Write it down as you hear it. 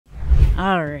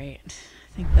All right.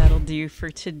 I think that'll do for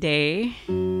today.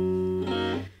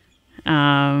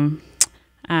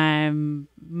 I'm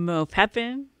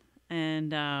Pepin,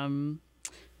 and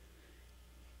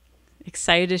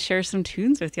excited to share some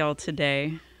tunes with y'all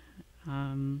today.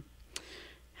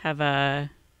 Have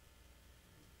a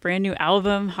brand new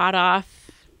album hot off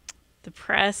the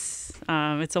press.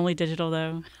 It's only digital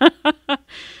though.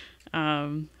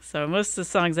 So most of the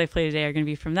songs I play today are going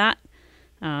to be from that.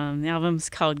 The album's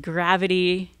called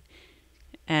Gravity,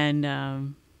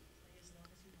 and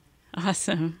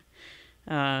awesome.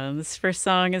 This first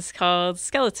song is called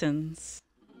Skeletons.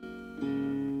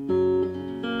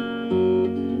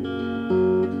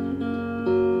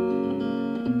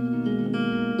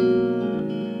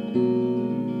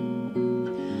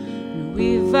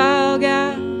 We've all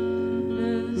got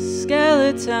a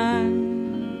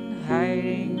skeleton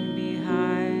hiding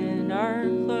behind our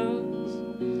clothes.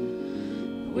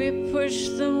 We push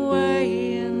them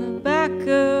away in the back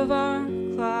of our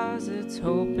closets,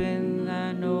 hoping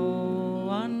that no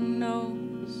one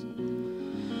knows.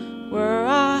 We're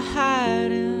all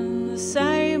hiding the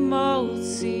same old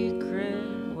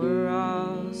secret. We're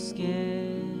all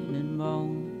skin and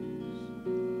bones.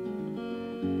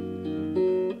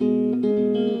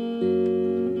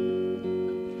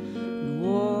 And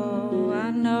whoa,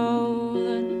 I know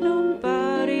that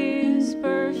nobody's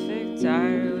perfect.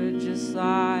 I would just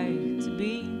like to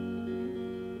be.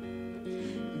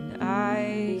 And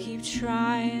I keep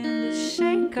trying to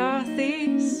shake off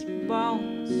these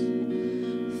bones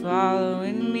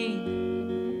following me.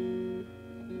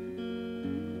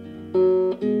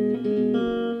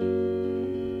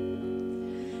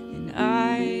 And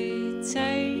I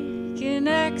take an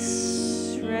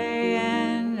X-ray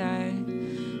and I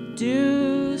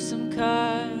do some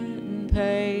cut and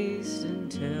paste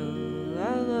until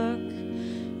I look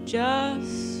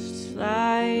just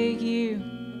like you.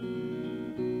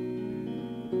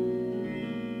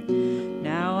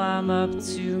 Now I'm up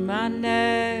to my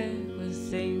neck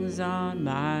with things on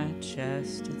my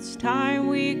chest. It's time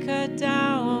we cut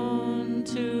down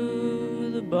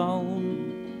to the bone.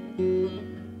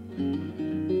 And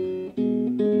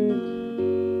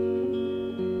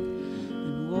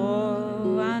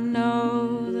whoa, I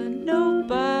know that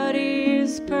nobody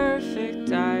is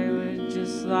perfect. I would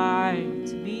just like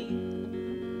to be.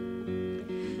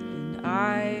 And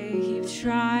I keep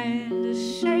trying to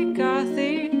shake off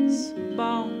these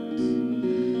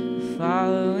bones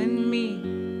following me.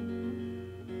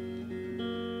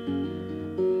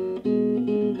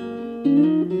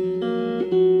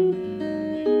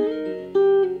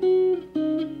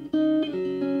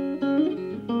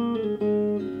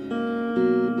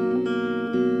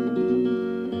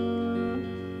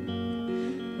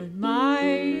 But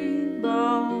my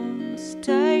bones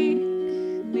take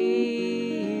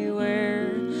me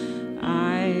where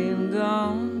I'm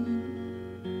gone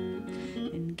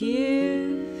and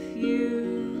give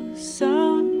you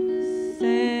something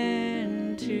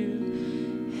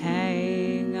to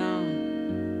hang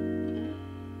on.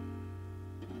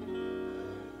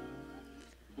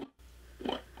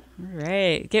 All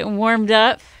right, getting warmed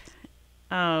up.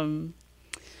 I'm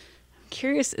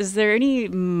curious, is there any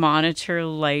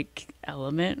monitor-like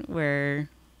element where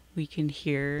we can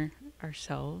hear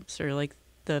ourselves or like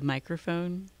the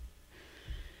microphone?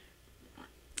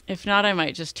 If not, I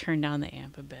might just turn down the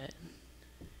amp a bit.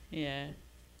 Yeah.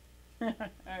 All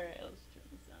right, let's turn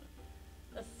this down.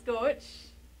 A scotch.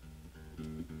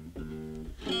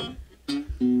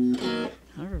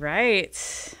 All right.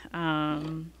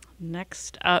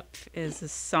 Next up is a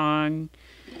song,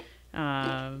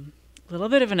 a little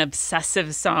bit of an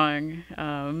obsessive song,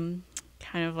 kind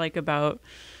of like about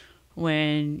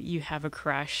when you have a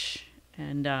crush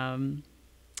and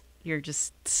you're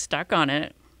just stuck on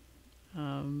it,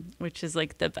 which is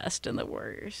like the best and the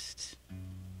worst.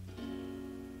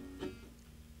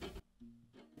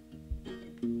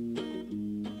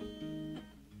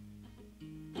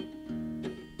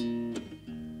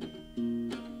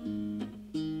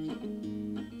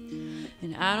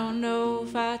 And I don't know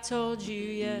if I told you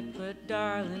yet, but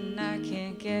darling, I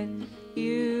can't get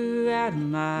you out of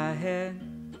my head.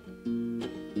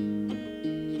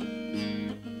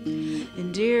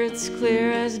 And dear, it's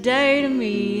clear as day to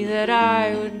me that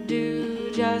I would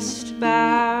do just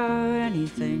about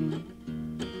anything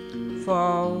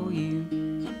for you.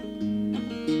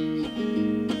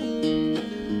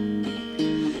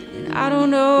 And I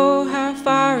don't know how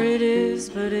far it is,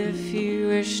 but if you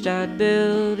wished I'd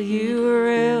build you a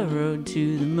railroad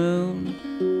to the moon.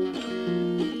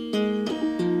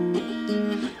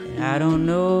 And I don't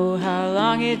know how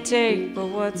long it'd take, but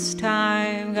what's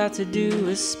time got to do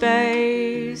with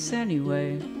space anyway?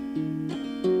 anyway.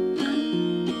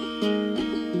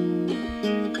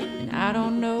 And I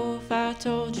don't know if I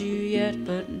told you yet,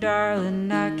 but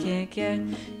darling, I can't get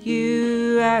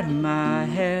you out of my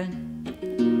head.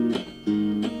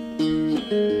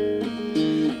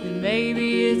 And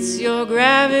maybe it's your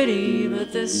gravity,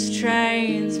 but this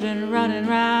train's been running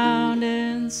round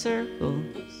in circles.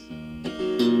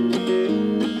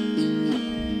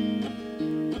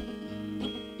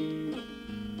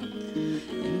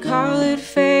 Call it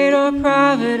fate or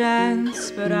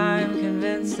providence, but I'm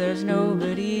convinced there's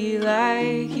nobody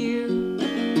like you for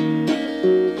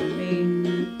me.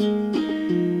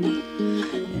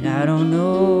 And I don't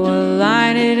know what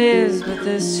line it is, but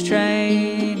this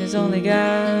train has only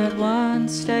got one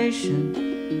station.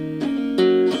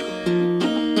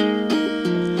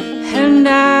 And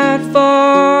I'd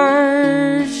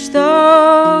forge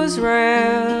those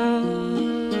rails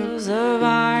of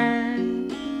iron,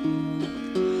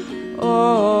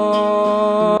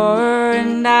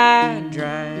 and I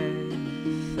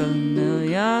drive a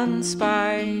million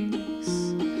spikes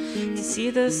to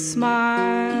see the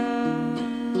smile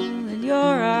in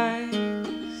your eyes,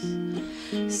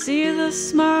 see the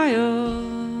smile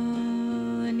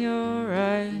in your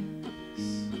eyes,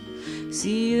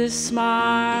 see the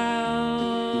smile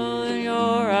in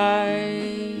your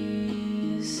eyes,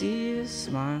 see the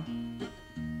smile.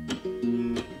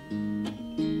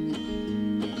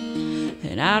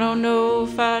 And I don't know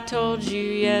if I told you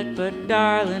yet, but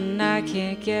darling, I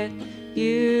can't get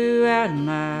you out of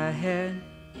my head.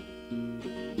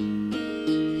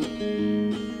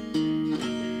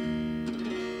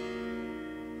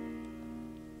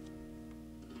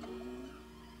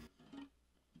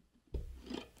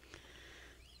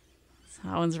 So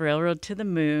that one's Railroad to the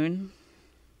Moon.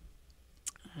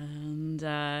 And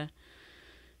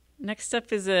next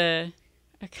up is a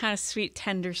kind of sweet,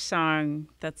 tender song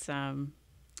that's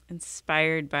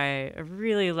inspired by a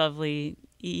really lovely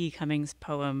E.E. Cummings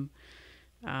poem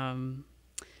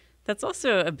that's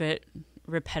also a bit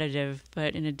repetitive,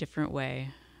 but in a different way.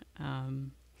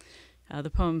 The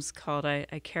poem's called I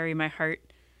Carry My Heart,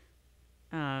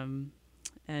 and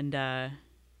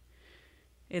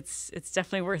it's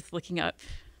definitely worth looking up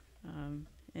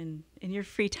in your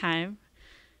free time.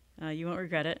 You won't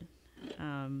regret it.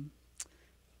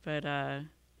 But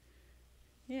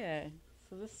yeah,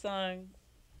 so this song,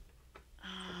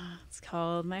 it's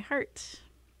called My Heart.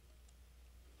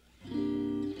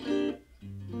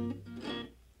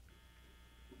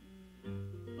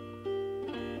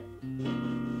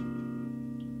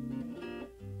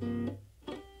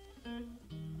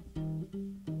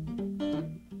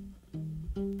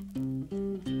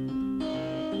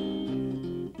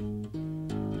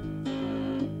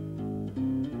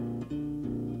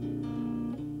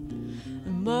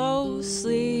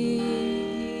 Mostly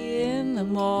in the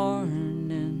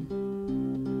morning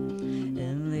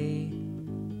and late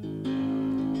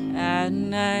at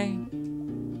night,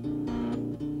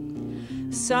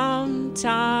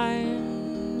 sometimes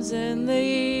in the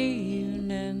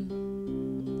evening,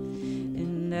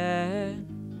 in that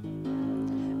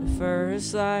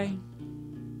first light,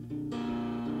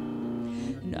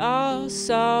 and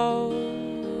also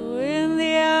in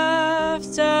the afternoon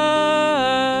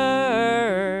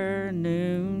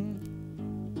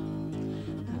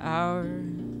hour,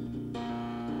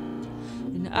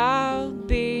 and I'll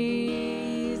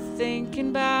be thinking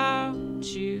about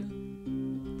you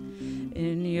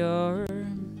in your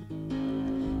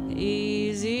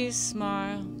easy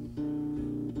smile.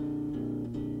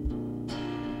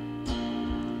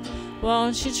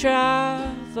 Won't you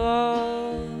travel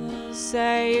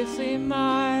safely,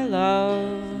 my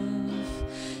love,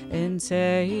 and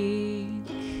take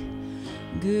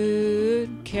good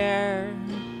care?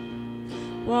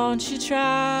 Won't you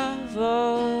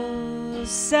travel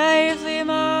safely,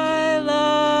 my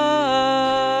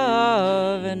love,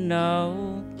 and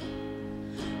know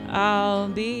I'll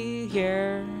be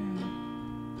here,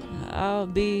 I'll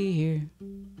be here.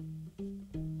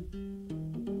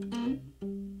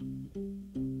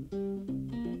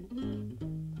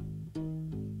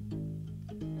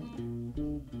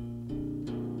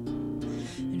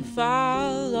 And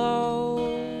follow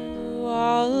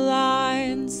all the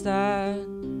lines that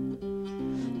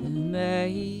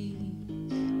make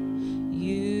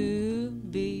you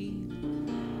be.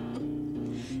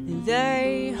 And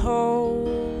they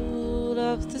hold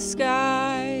up the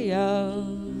sky of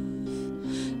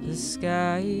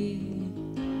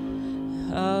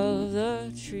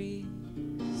the trees.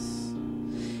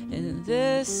 And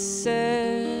this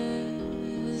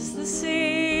is the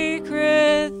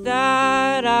secret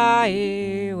that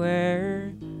I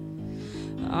wear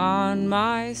on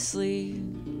my sleep,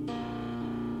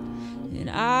 and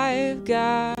I've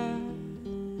got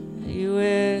you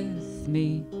with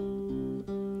me.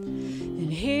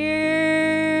 And here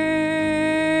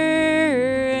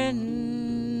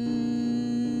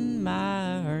in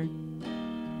my heart,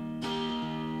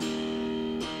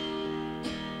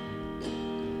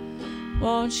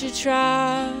 won't you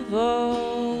travel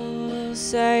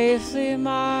safely,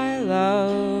 my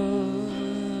love,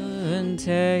 and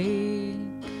take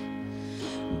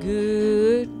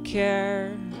good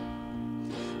care?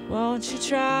 Won't you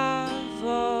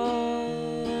travel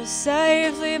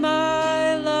safely,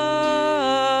 my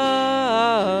love,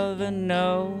 and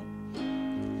know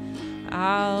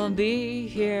I'll be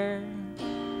here.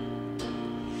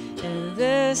 And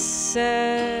this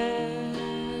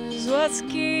is what's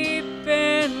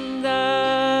keeping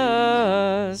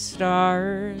the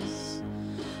stars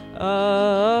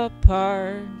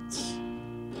apart.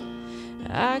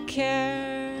 I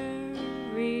carry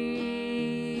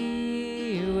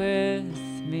you with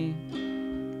me.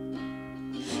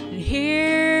 And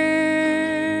here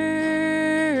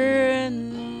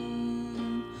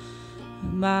in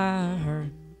my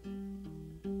heart,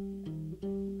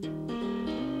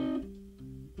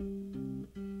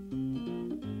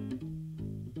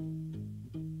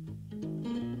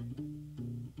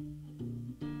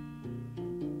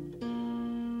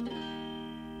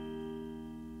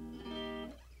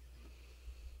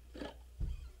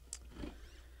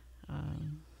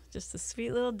 just a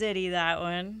sweet little ditty, that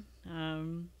one. I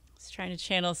was trying to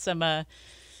channel some,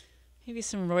 maybe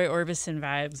some Roy Orbison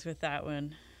vibes with that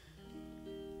one.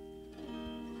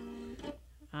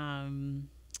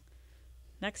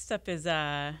 Next up is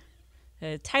a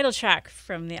title track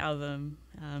from the album,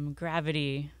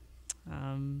 Gravity.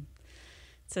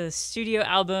 It's a studio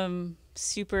album,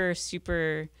 super,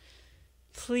 super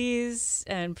pleased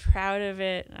and proud of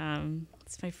it.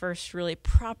 It's my first really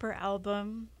proper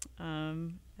album.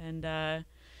 And I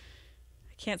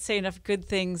can't say enough good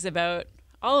things about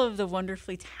all of the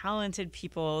wonderfully talented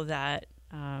people that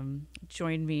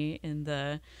joined me in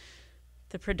the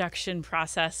production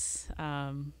process.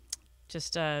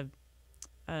 Just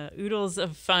oodles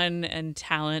of fun and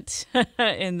talent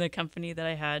in the company that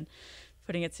I had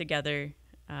putting it together,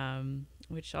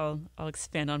 which I'll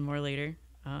expand on more later.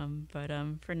 But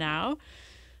for now,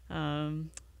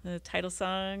 the title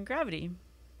song, Gravity.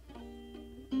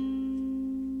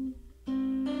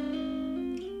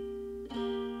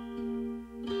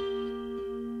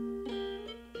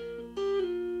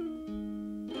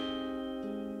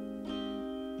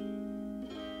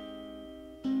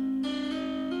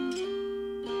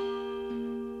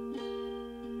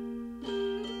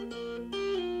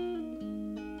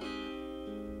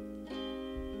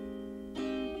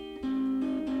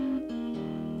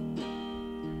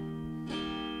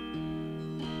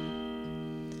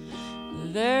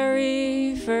 The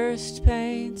very first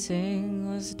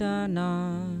painting was done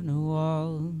on a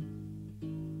wall.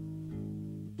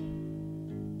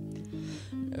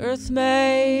 Earth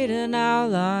made an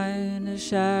outline, a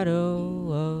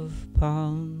shadow of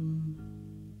palm,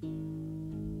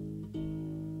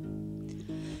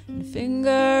 and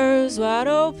fingers wide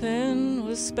open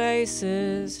with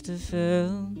spaces to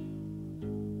fill.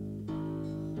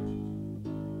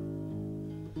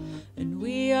 And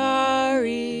we are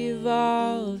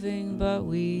evolving, but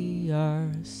we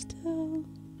are still.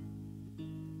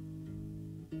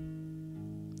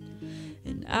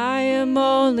 And I am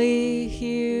only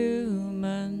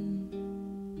human,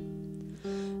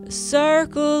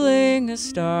 circling a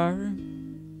star,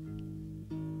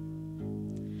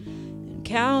 and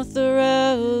count the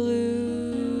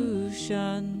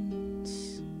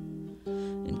revolutions,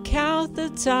 and count the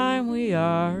time we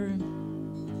are.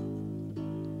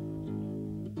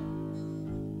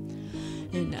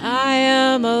 And I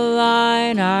am a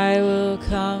line, I will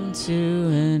come to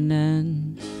an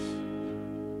end.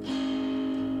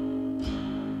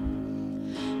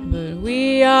 But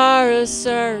we are a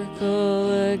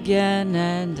circle again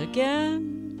and again.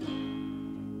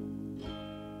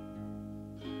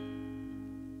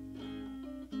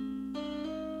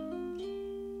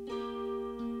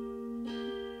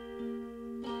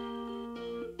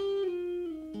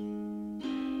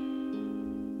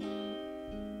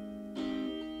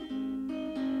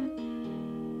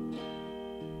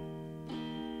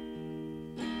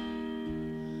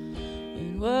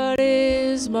 What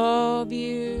is more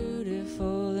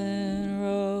beautiful than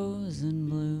rose and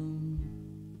bloom?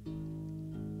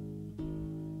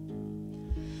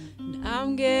 And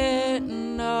I'm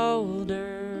getting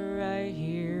older right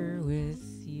here with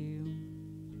you.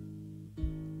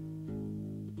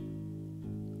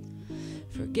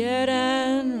 Forget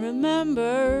and remember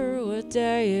remember what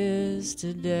day is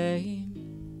today.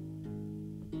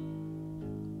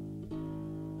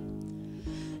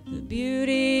 The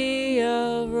beauty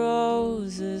of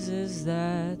roses is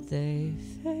that they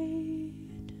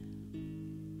fade,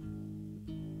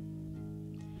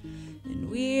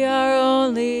 and we are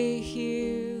only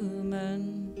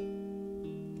human,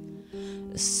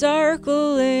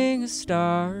 circling a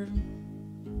star.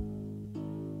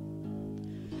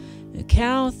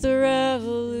 Count the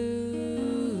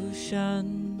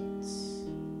revolutions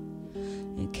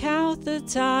and count the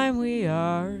time we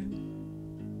are.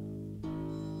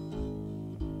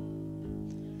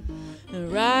 And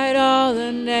write all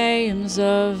the names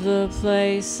of the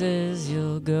places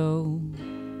you'll go.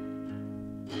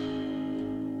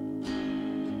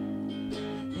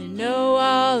 And know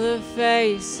all the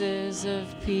faces of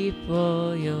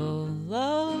people you'll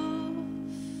love.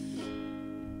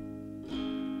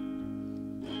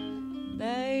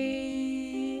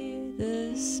 May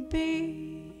this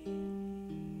be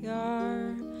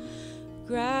your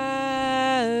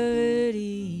gravity,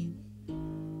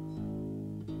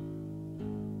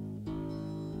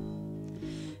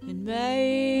 and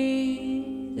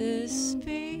may this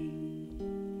be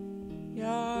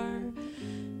your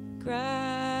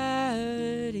gravity.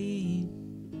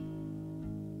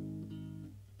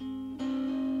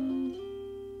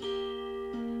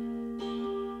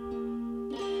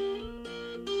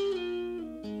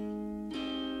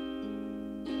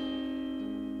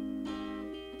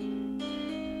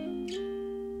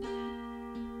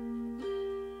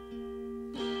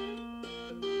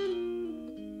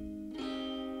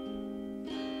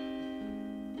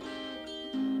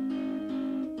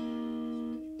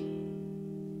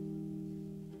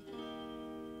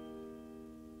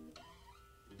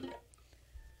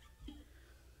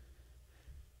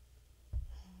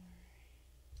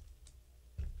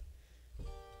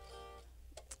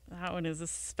 That one is a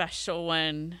special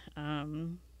one. I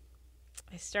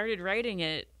started writing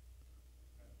it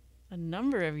a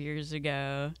number of years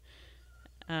ago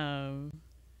when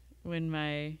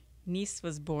my niece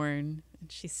was born.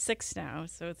 And she's 6 now,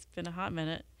 so it's been a hot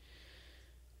minute.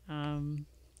 But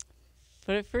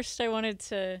at first I wanted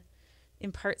to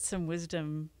impart some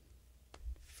wisdom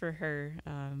for her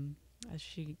as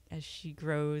she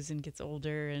grows and gets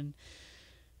older, and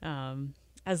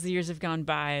as the years have gone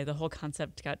by, the whole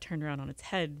concept got turned around on its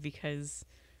head because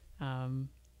I'm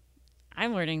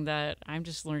learning that I'm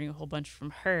just learning a whole bunch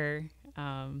from her,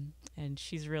 and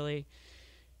she's really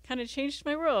kind of changed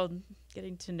my world,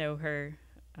 getting to know her.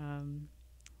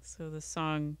 So the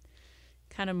song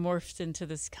kind of morphed into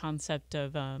this concept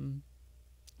of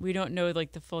we don't know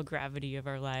like the full gravity of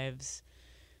our lives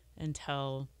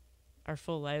until our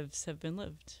full lives have been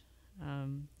lived,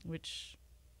 which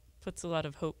puts a lot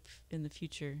of hope in the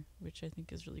future, which I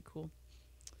think is really cool.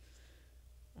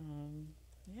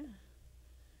 Yeah,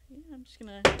 I'm just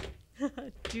gonna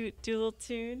do a little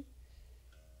tune.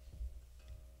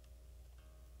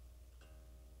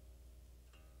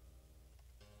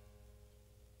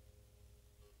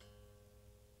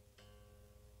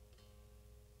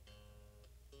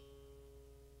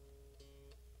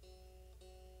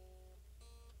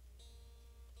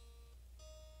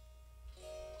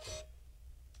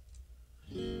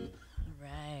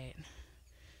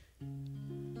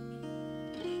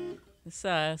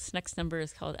 This next number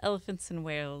is called Elephants and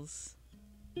Whales.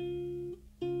 And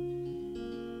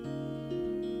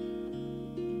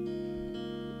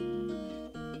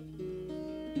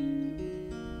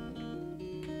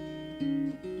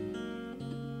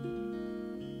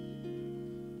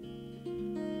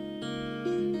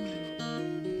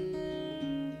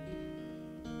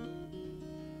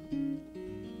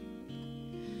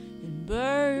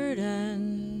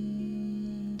burden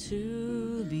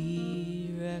to be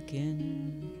reckoned.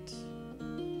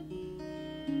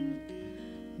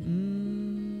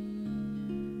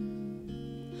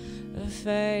 A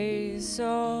face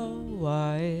so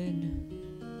wide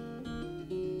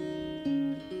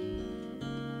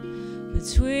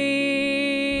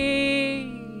between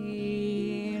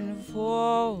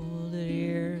folded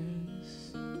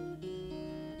ears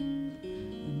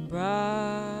and bright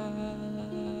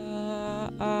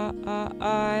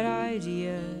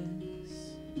ideas.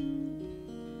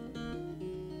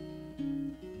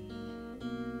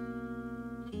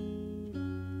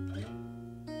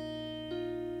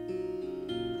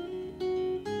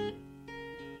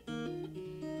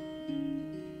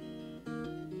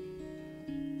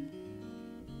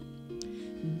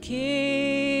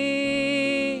 King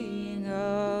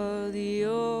of the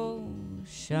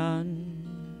ocean,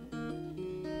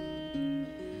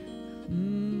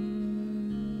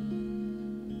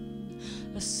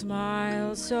 a smile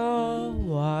so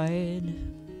wide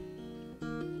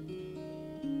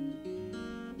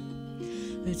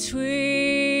between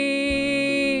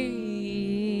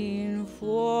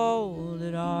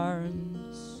folded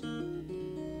arms,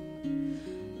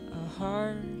 a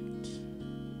heart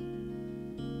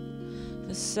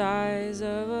the size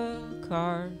of a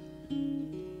car.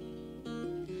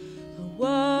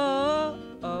 Whoa,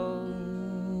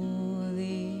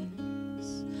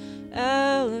 these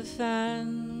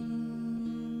elephants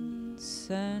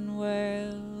and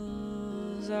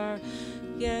whales are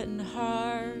getting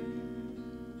hard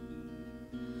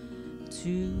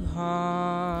to hide.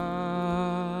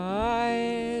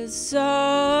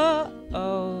 So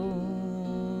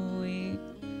we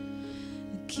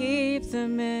keep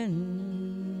them in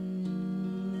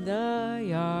the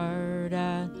yard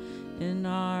at an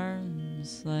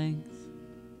arm's length.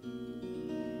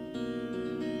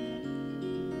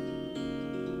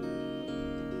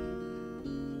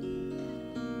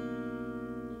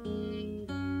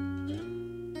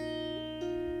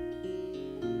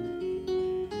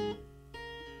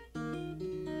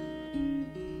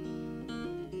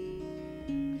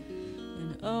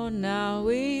 And oh, now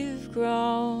we've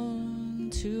grown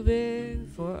too big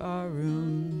for our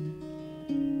room.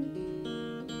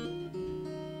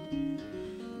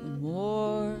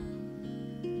 More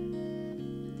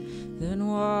than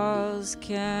walls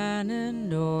can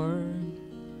endure.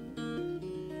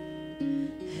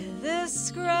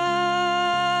 This gravity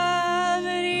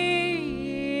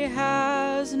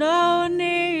has no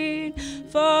need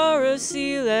for a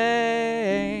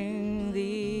ceiling.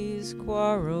 These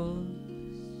quarrels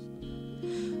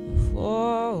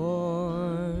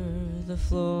for the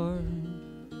floor.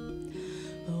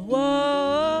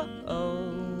 Whoa,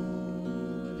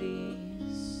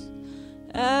 these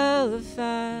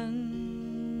elephants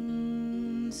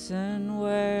and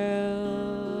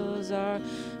whales are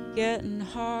getting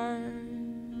hard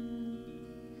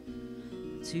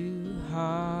to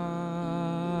hide.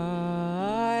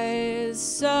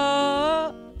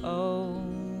 So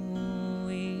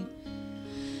we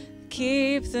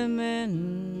keep them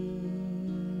in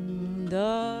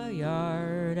the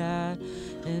yard at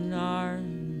an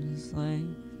arm's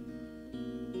length.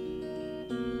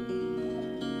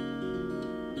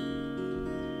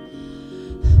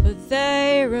 But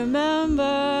they remember,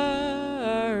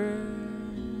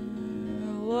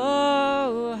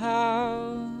 whoa,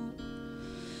 how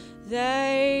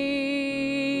they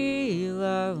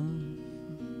love.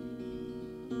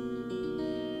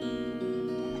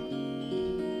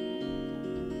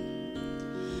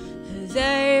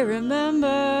 They remember,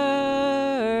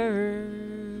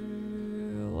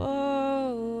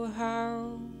 whoa,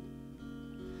 how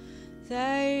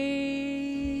they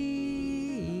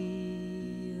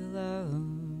love.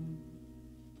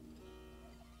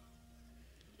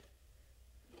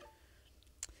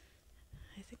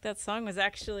 I think that song was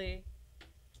actually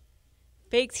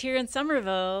baked here in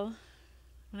Somerville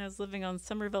when I was living on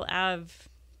Somerville Ave,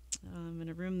 in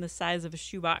a room the size of a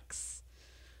shoebox.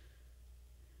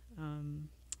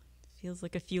 Feels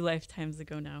like a few lifetimes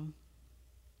ago now.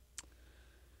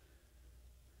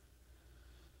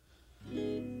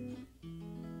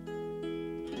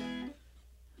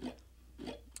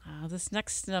 This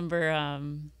next number, I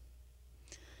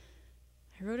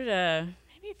wrote it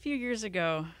maybe a few years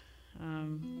ago.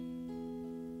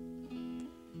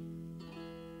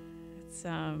 It's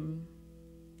I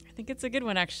think it's a good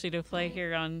one actually to play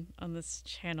here on this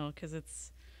channel because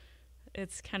it's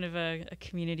kind of a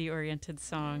community-oriented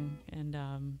song, and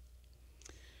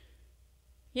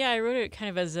yeah, I wrote it kind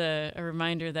of as a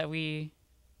reminder that we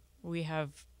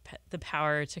have the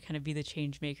power to kind of be the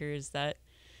change makers that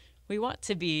we want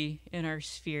to be in our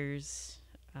spheres,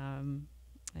 and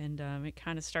it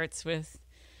kind of starts with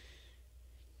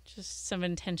just some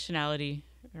intentionality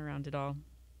around it all.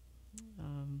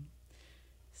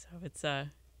 So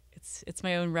it's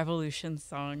my own revolution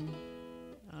song.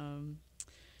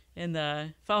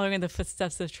 Following in the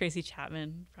footsteps of Tracy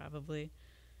Chapman, probably.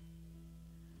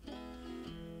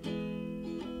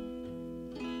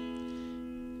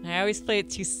 And I always play it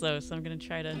too slow, so I'm going to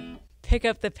try to pick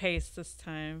up the pace this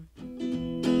time.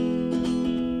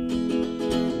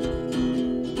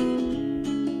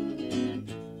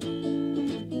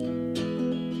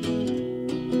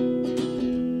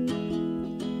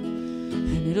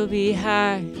 And it'll be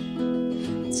high,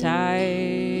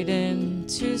 tied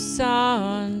into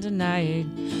sun tonight.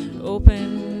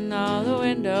 Open all the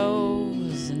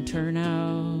windows and turn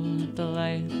out the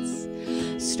lights.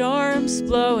 Storms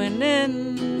blowing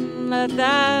in, let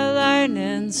that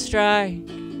lightning strike.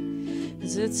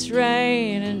 'Cause it's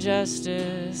rain and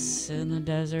justice in the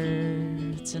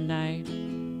desert tonight.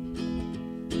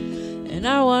 And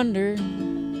I wonder,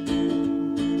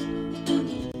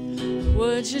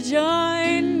 would you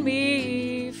join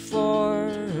me for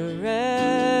a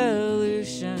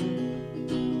revolution,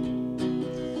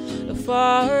 a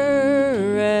far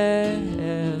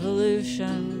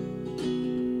revolution?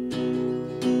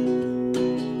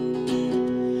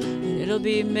 And it'll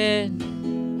be midnight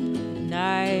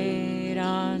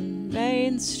on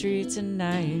Main Street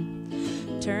tonight.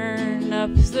 Turn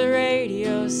up the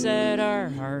radio, set our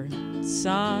hearts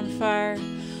on fire.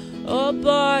 Oh,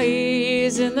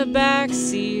 boys in the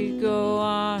backseat, go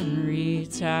on,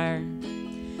 retire.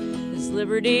 This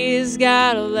Liberty's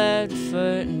got a lead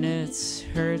foot and it's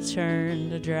her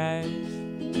turn to drive.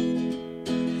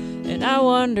 And I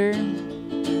wonder,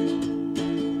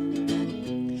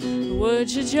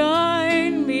 would you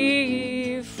join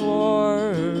me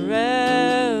for a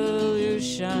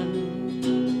revolution?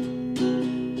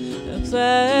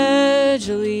 Pledge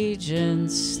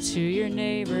allegiance to your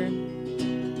neighbor.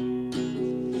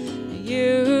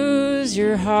 Use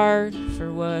your heart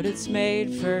for what it's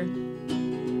made for.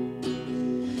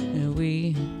 And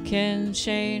we can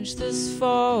change this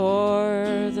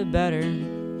for the better.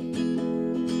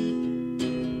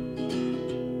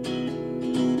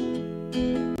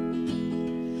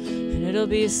 And it'll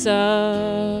be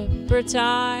supper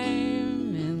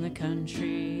time in the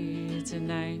country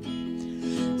tonight.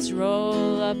 Let's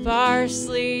roll up our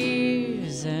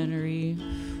sleeves and reap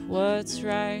what's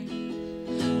right.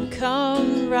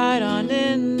 Come right on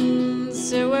in,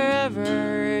 sit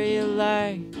wherever you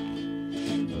like.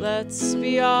 Let's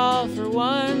be all for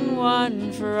one,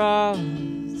 one for all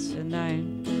tonight.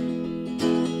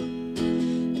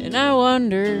 And I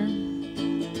wonder,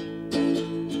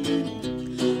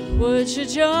 would you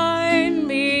join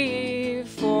me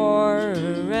for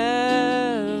a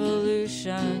revolution?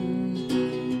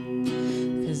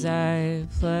 'Cause I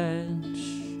pledge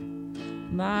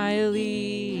my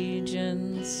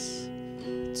allegiance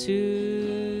to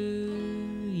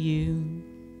you.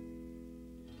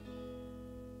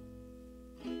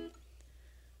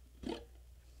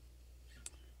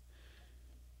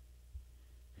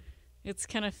 It's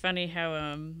kind of funny how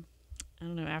I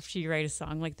don't know, after you write a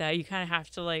song like that, you kind of have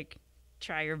to like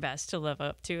try your best to live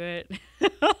up to it.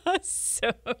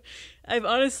 So I've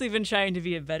honestly been trying to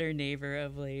be a better neighbor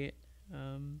of late.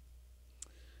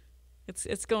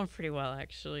 It's going pretty well,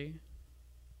 actually.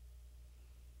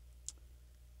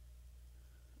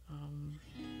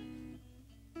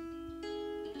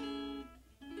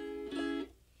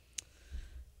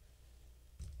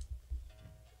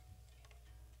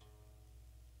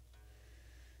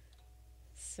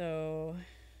 So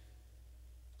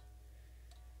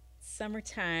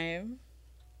summertime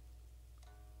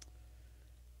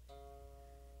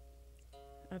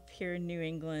up here in New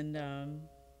England.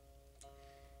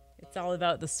 It's all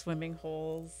about the swimming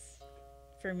holes,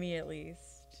 for me at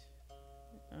least.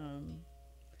 And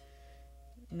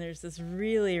there's this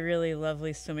really, really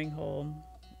lovely swimming hole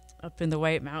up in the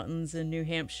White Mountains in New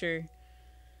Hampshire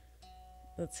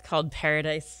that's called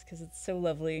Paradise because it's so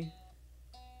lovely.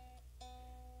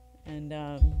 And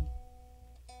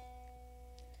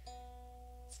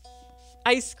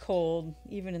ice cold,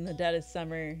 even in the dead of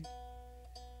summer.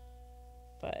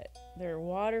 But there are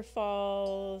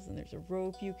waterfalls, and there's a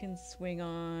rope you can swing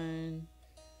on.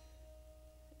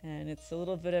 And it's a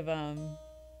little bit of,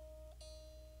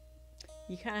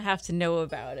 you kind of have to know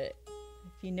about it.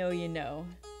 If you know, you know.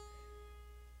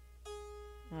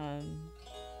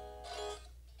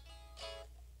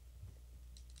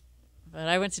 But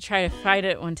I went to try to fight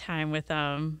it one time with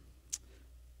my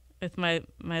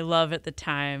love at the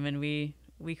time, and we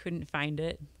couldn't find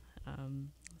it.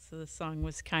 So the song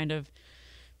was kind of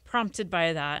prompted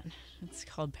by that. It's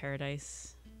called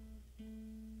Paradise.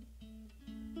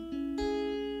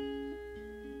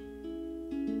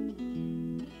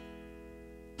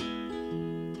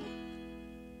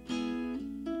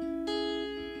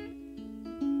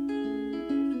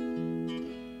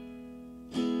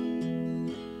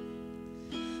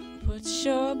 Put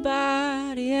your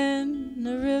body in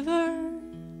the river.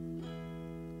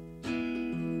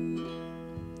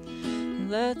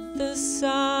 Let the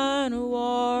sun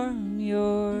warm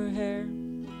your hair.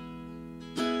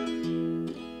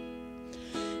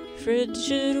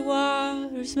 Frigid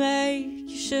waters make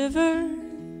you shiver,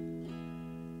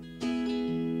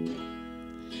 and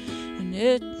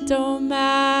it don't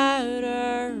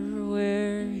matter,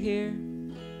 we're here.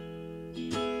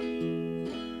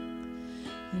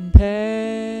 And paradise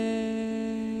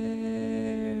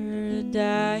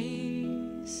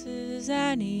is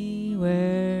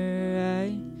anywhere I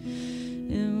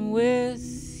am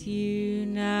with you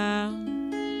now.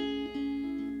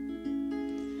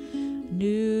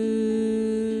 New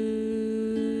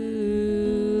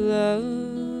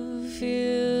love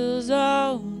feels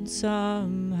old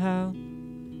somehow,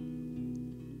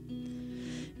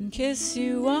 and kiss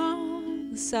you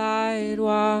on the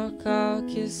sidewalk. I'll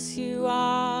kiss you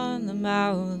on the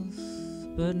mouth,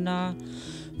 but not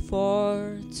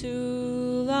for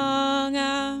too long.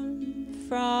 I'm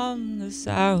from the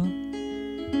south.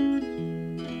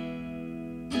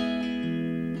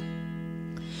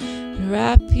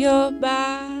 Wrap your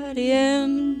body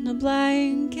in a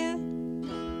blanket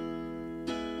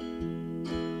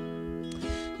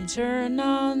and turn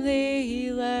on the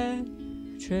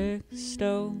electric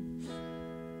stove.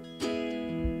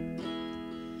 And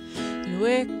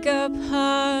wake up,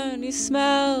 honey,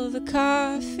 smell the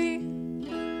coffee.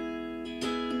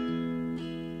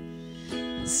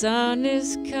 The sun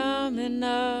is coming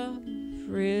up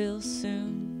real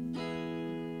soon.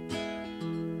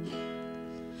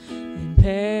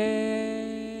 Paradise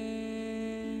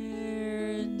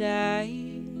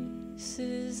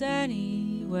is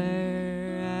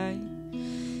anywhere I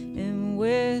am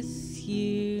with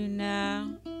you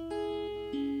now.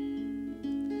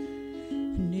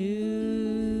 New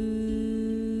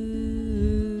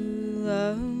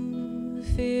love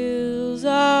feels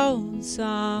old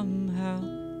somehow,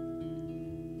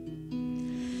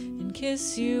 and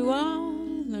kiss you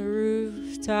on the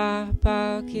rooftop.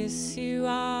 I'll kiss you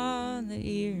on the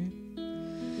ear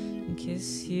and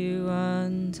kiss you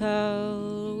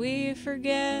until we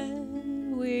forget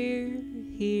we're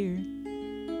here.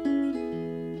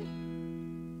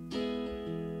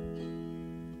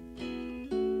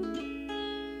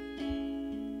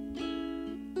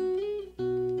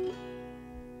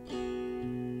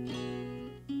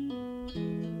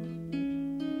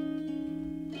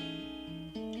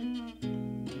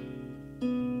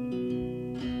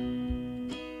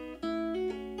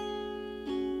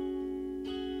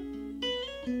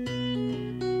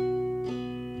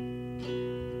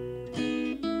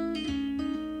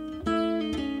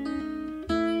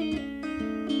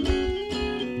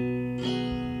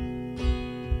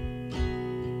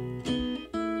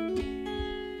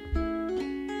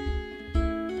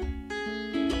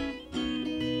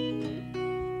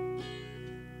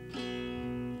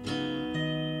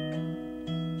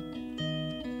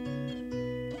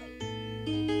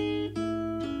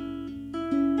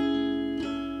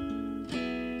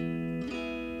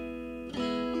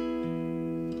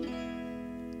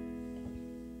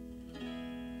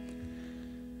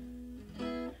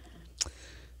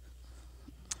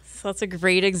 So that's a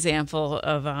great example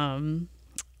of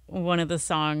one of the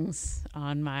songs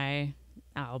on my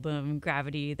album,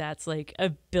 Gravity, that's like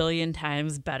a billion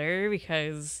times better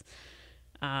because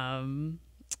the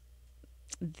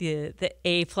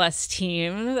A+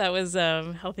 team that was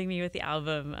helping me with the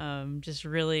album just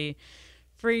really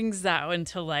brings that one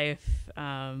to life.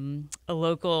 A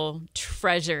local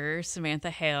treasure,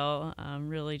 Samantha Hale,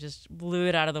 really just blew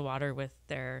it out of the water with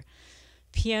their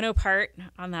piano part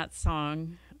on that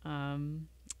song.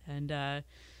 And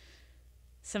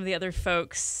some of the other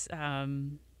folks,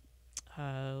 let's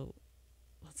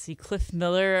see, Cliff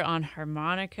Miller on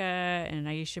harmonica and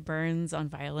Aisha Burns on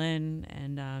violin,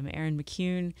 and Aaron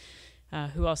McCune,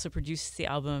 who also produced the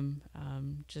album,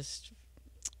 just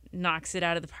knocks it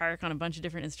out of the park on a bunch of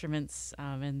different instruments.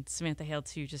 And Samantha Hale,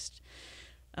 too, just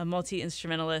a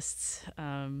multi-instrumentalist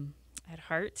at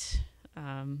heart.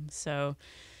 So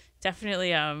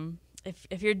definitely,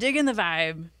 if you're digging the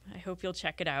vibe, I hope you'll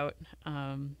check it out.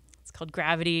 It's called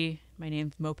Gravity. My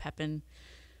name's Mo Pepin.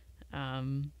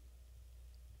 And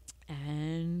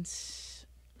I'm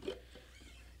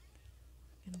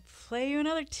gonna play you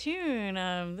another tune.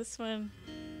 This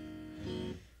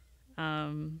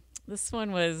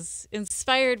one was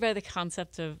inspired by the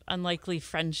concept of unlikely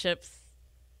friendships.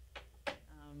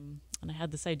 And I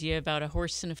had this idea about a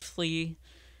horse and a flea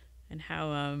and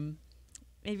how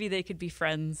maybe they could be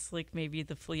friends. Like maybe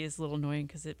the flea is a little annoying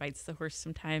because it bites the horse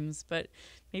sometimes, but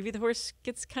maybe the horse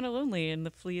gets kind of lonely and the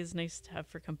flea is nice to have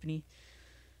for company.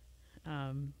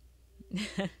 And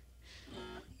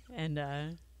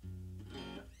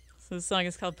so the song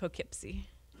is called Poughkeepsie.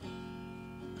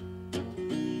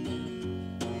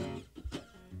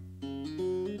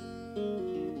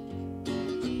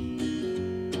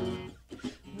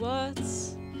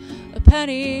 What's a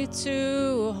penny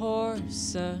to a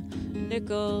horse, a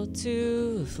nickel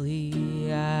to a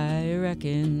flea? I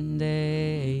reckon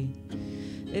they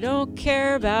don't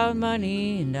care about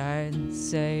money, and I'd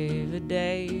save a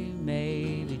day,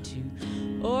 maybe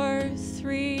 2 or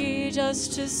 3,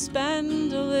 just to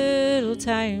spend a little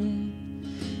time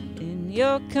in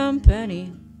your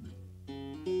company.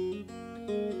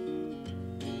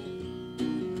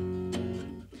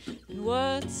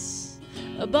 What's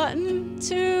a button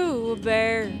to a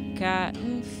bear,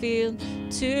 cotton field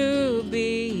to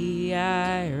be?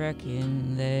 I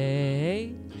reckon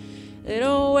they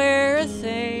don't wear a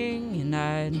thing, and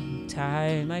I'd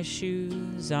tie my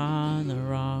shoes on the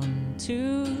wrong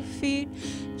 2 feet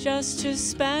just to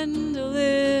spend a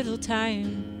little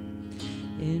time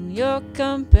in your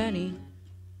company.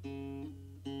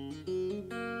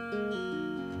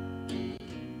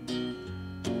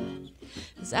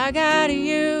 'Cause I got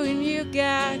you and you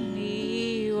got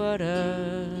me, what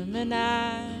a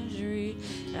menagerie.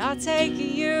 I'll take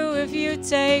you if you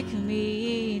take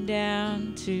me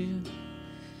down to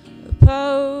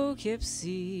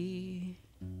Poughkeepsie.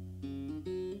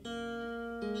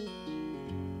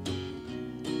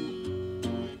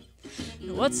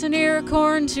 What's an ear of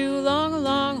corn to a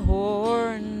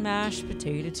longhorn, mashed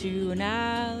potato to an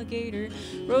alligator,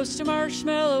 roast a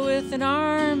marshmallow with an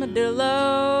armadillo,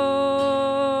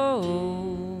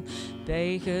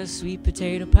 bake a sweet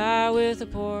potato pie with a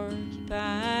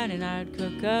porcupine, and I'd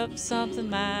cook up something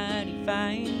mighty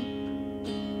fine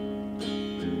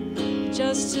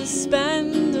just to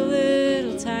spend a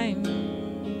little time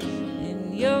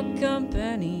in your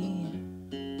company.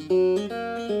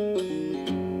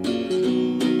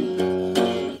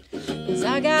 'Cause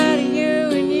I got you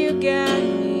and you got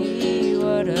me,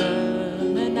 what a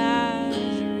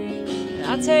menagerie.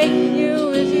 I'll take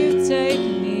you if you take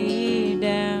me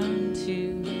down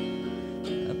to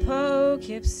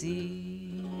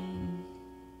Poughkeepsie.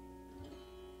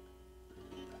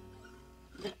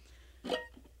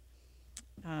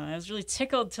 I was really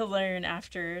tickled to learn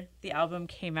after the album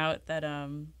came out that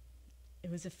it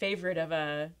was a favorite of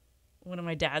one of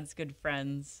my dad's good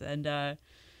friends, and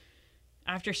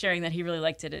after sharing that he really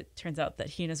liked it, it turns out that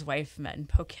he and his wife met in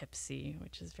Poughkeepsie,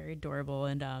 which is very adorable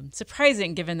and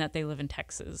surprising given that they live in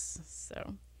Texas.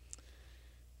 So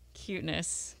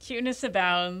cuteness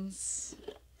abounds.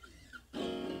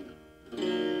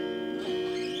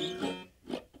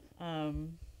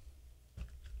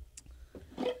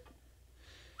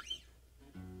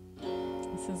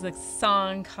 This is a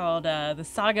song called The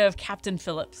Saga of Captain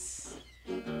Phillips.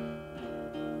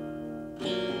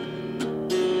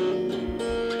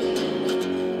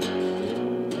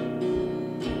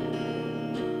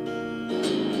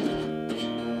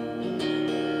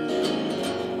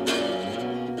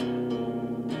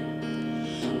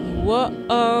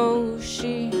 Whoa,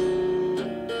 she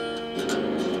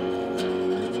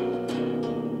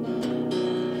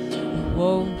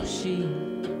whoa, she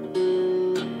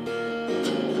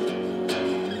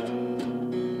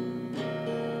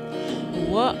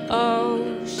whoa,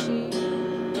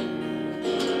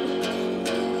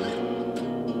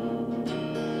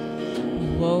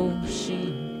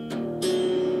 she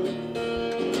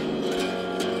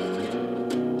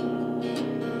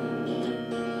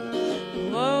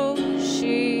whoa,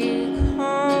 she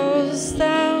calls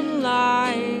them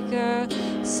like a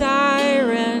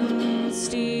siren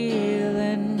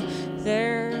stealing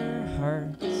their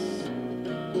hearts.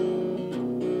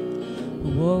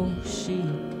 Whoa, she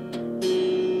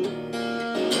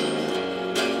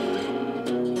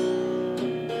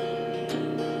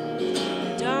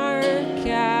dark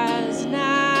as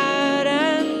night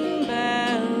and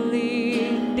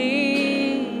belly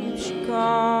deep, she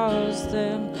calls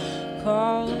them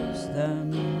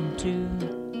to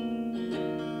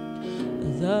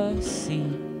the sea.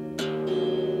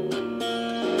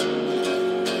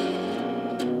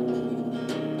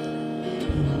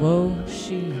 Whoa,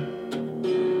 she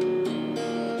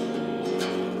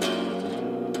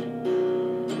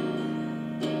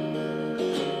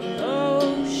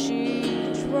oh, she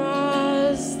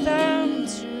draws them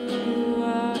to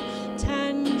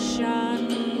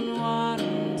attention,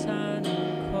 wanton,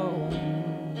 cold,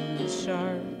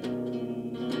 sharp.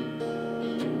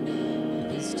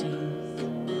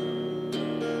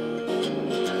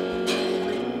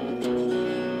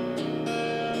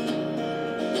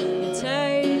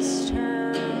 Taste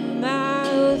her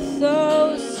mouth,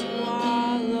 though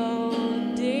swallow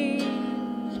deep.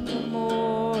 The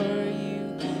more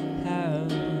you have,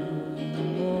 the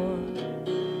more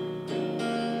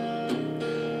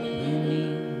you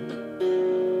need.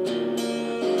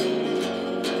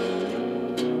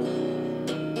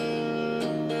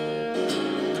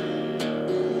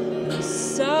 The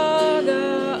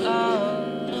saga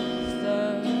of the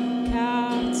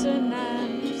captain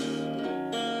and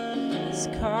his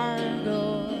cargo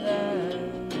that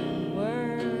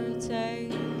were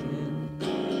taken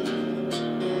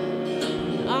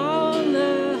on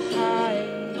the high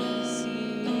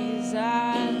seas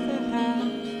at the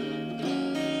head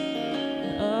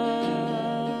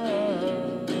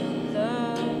of the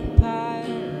past.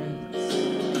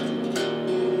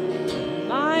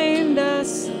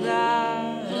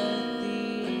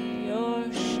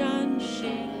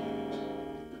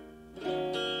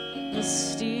 will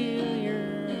steal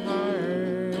your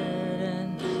heart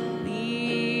and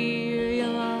leave you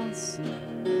lonesome.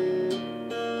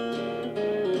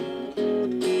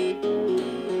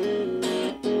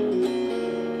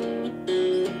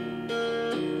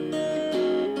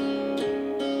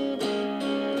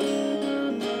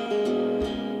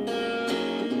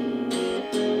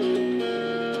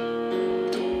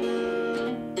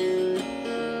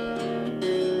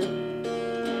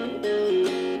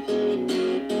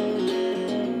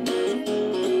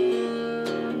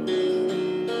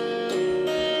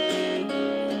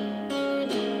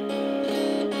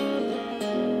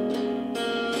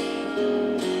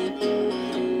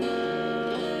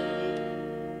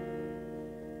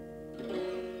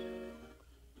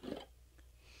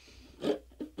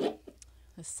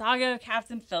 The Saga of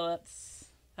Captain Phillips.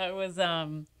 That was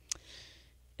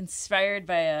inspired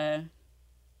by an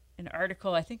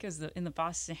article, I think it was in the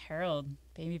Boston Herald,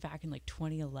 maybe back in like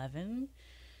 2011.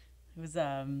 It was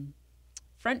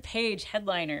front page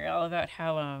headliner all about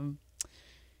how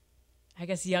I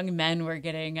guess young men were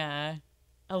getting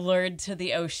allured to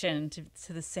the ocean,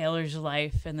 to the sailor's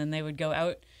life, and then they would go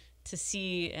out to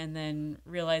sea and then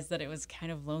realize that it was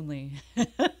kind of lonely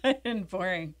and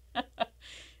boring.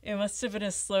 It must have been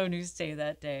a slow news day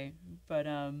that day, but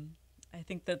I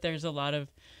think that there's a lot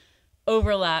of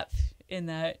overlap in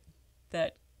that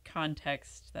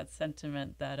context, that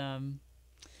sentiment, that I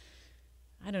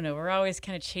don't know, we're always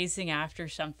kind of chasing after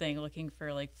something, looking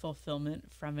for like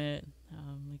fulfillment from it.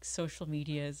 Like social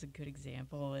media is a good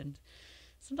example, and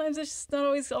sometimes it's just not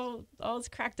always all it's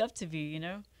cracked up to be, you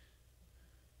know.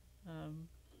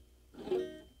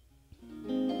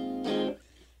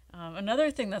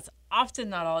 Another thing that's often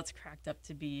not all it's cracked up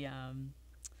to be,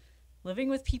 living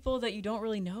with people that you don't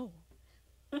really know.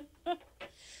 It's a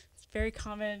very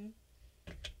common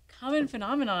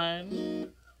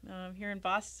phenomenon here in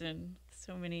Boston.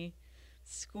 So many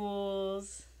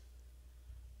schools.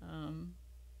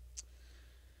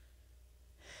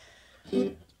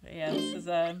 But yeah, this is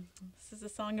a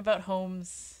song about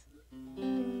homes.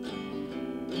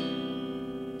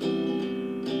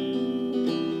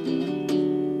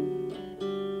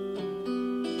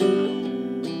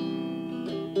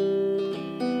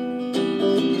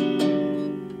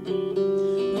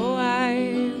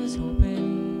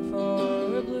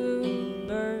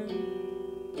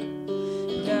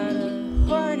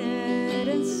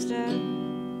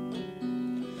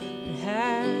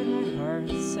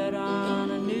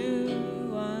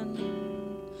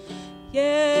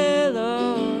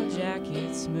 Yellow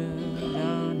jackets moved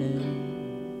on in,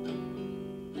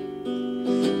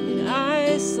 and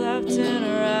I slept in a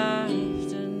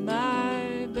raft in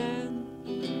my bed,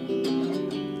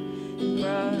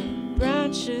 brought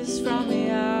branches from the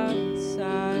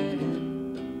outside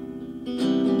in.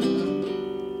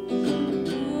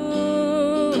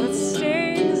 Ooh, it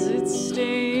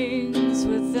stings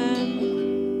within.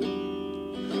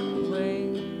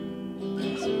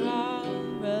 Wings are all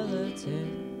relative.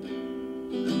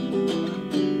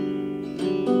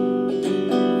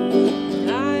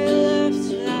 I left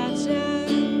that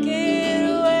jacket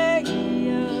way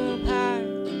up high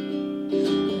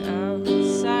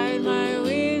outside my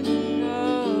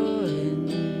window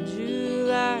in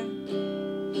July,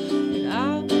 and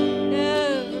I'll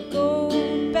never go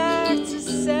back to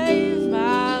save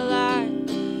my life.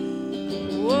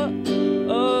 Whoa,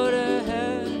 oh, to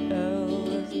hell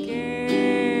with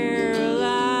Carolina.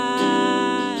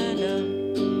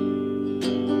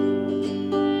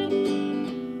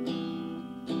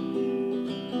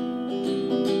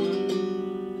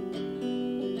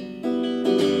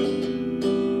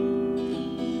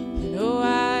 And oh, I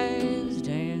was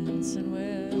dancing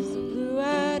with the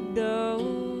blue-eyed doe.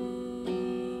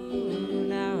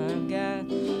 Now I've got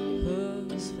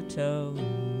hooves for toes.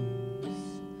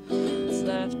 What's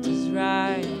left is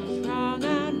right, what's wrong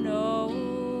I know.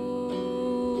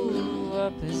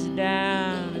 Up is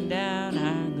down and down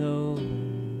I go.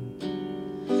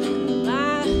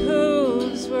 My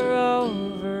hooves were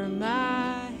over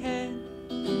my head,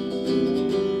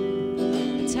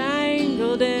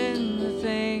 tangled in the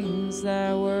things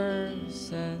that were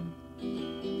said.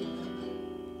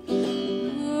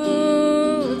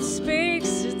 Ooh, it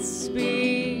speaks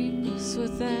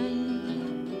within.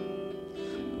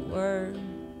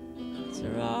 Words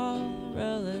are all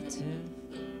relative.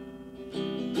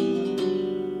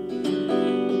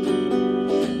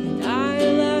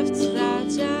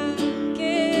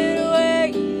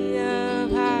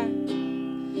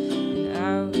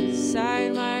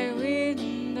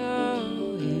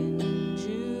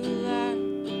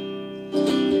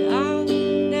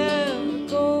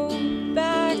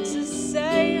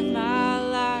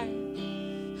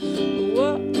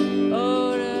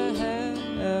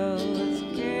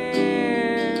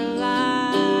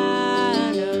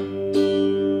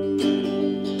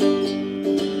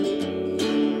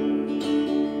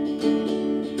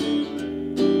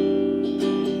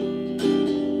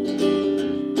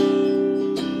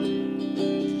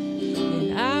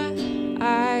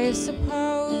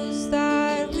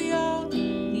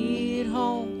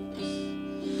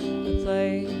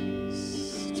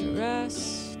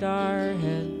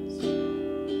 beds.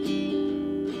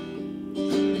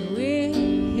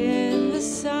 In the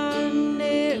sun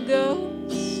it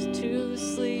goes to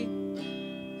sleep,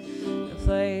 the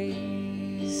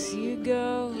place you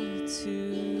go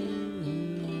to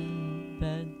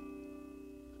bed.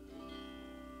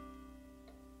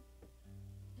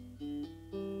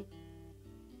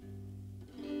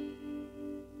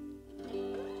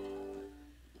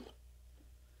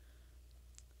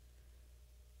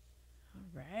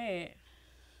 Right.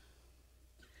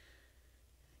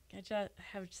 I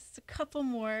have just a couple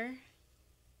more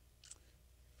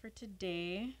for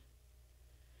today.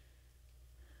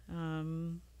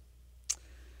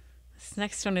 This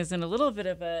next one is in a little bit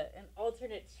of an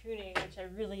alternate tuning, which I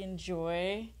really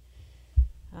enjoy.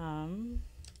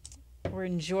 Or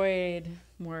enjoyed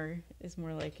more is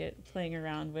more like it, playing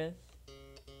around with.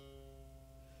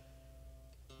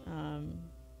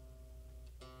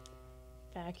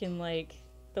 Back in like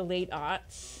the late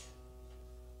aughts.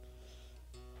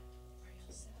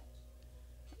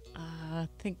 I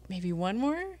think maybe one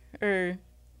more, or do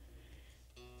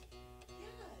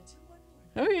one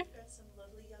more. okay. We've got some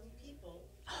lovely young people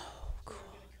who are going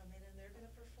to come in and they're going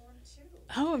to perform too.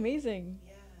 Oh, amazing!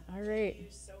 Yeah. All right. Thank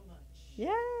you so much.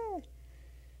 Yeah,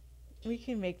 we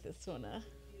can make this one a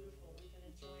Beautiful. We've been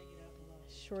enjoying it out below.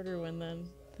 shorter one then.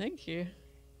 Thank you.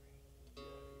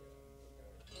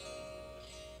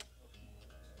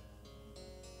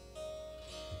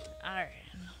 All right.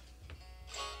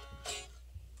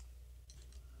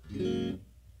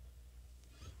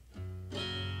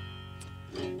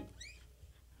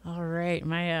 All right,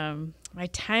 my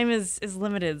time is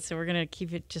limited, so we're gonna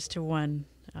keep it just to one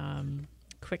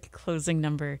quick closing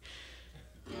number.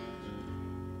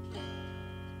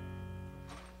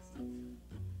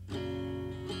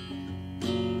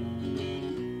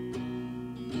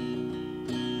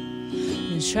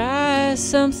 And try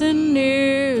something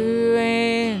new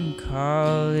and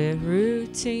call it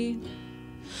routine.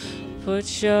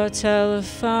 Put your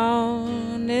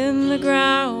telephone in the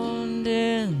ground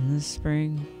in the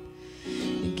spring.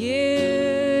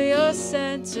 Give your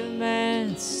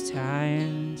sentiments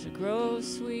time to grow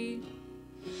sweet.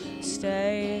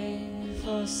 Stay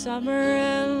for summer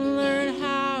and learn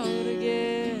how to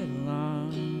get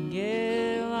along,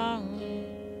 get along,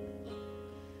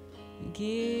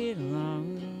 get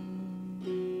along.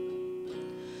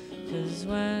 'Cause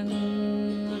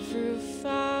when the fruit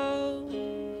falls,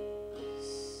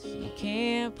 you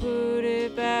can't put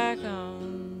it back on.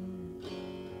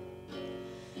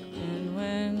 And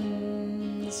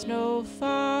when the snow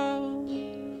falls,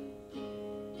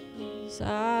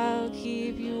 I'll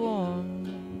keep you warm.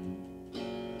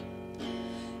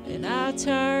 And I'll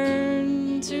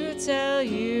turn to tell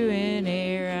you in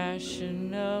a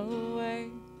rational way.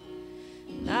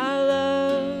 And I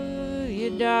love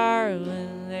you,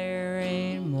 darling, there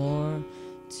ain't more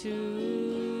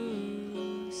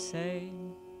to say.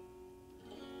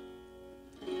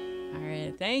 All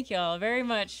right, thank you all very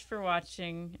much for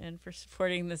watching and for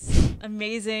supporting this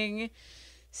amazing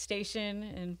station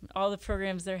and all the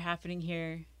programs that are happening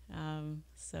here.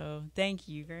 So thank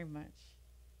you very much.